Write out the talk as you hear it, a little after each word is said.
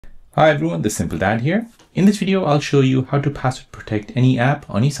Hi everyone, this is Simple Dad here. In this video, I'll show you how to password protect any app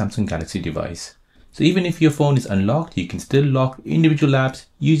on your Samsung Galaxy device. So even if your phone is unlocked, you can still lock individual apps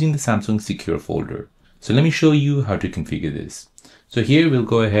using the Samsung Secure folder. So let me show you how to configure this. So here we'll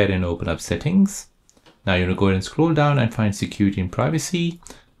go ahead and open up settings. Now you want to go ahead and scroll down and find security and privacy.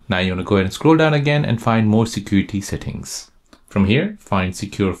 Now you want to go ahead and scroll down again and find more security settings. From here, find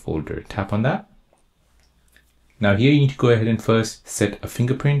secure folder. Tap on that. Now here you need to go ahead and first set a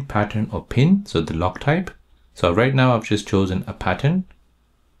fingerprint, pattern or pin, so the lock type. So right now I've just chosen a pattern.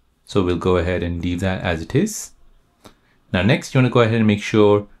 So we'll go ahead and leave that as it is. Now next you want to go ahead and make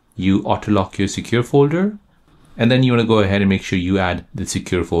sure you auto lock your secure folder. And then you want to go ahead and make sure you add the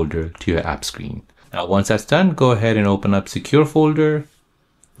secure folder to your app screen. Now once that's done, go ahead and open up secure folder.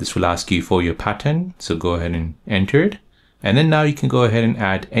 This will ask you for your pattern. So go ahead and enter it. And then now you can go ahead and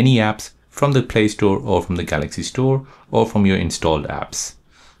add any apps from the Play Store or from the Galaxy Store or from your installed apps.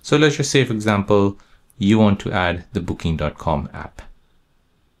 So let's just say, for example, you want to add the Booking.com app.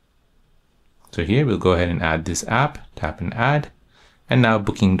 So here we'll go ahead and add this app, tap and add, and now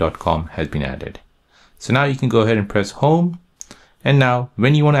Booking.com has been added. So now you can go ahead and press home. And now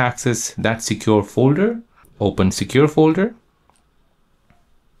when you want to access that secure folder, open secure folder,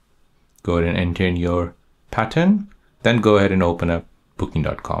 go ahead and enter in your pattern, then go ahead and open up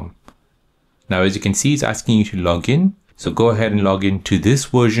Booking.com. Now, as you can see, it's asking you to log in. So go ahead and log in to this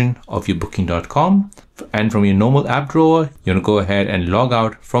version of your Booking.com. And from your normal app drawer, you want to go ahead and log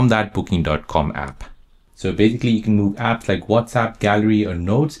out from that Booking.com app. So basically you can move apps like WhatsApp, Gallery or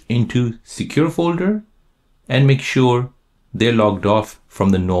Notes into secure folder and make sure they're logged off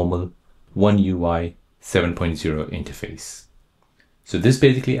from the normal One UI 7.0 interface. So this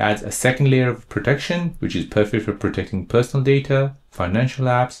basically adds a second layer of protection, which is perfect for protecting personal data, financial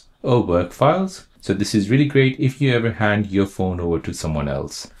apps, or work files. So this is really great if you ever hand your phone over to someone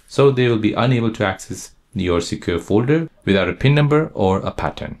else. So they will be unable to access your secure folder without a PIN number or a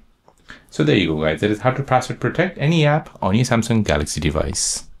pattern. So there you go, guys. That is how to password protect any app on your Samsung Galaxy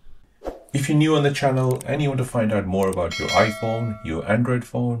device. If you're new on the channel and you want to find out more about your iPhone, your Android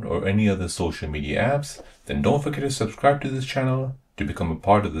phone, or any other social media apps, then don't forget to subscribe to this channel to become a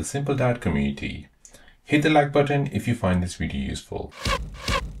part of the Simple Dad community. Hit the like button if you find this video useful.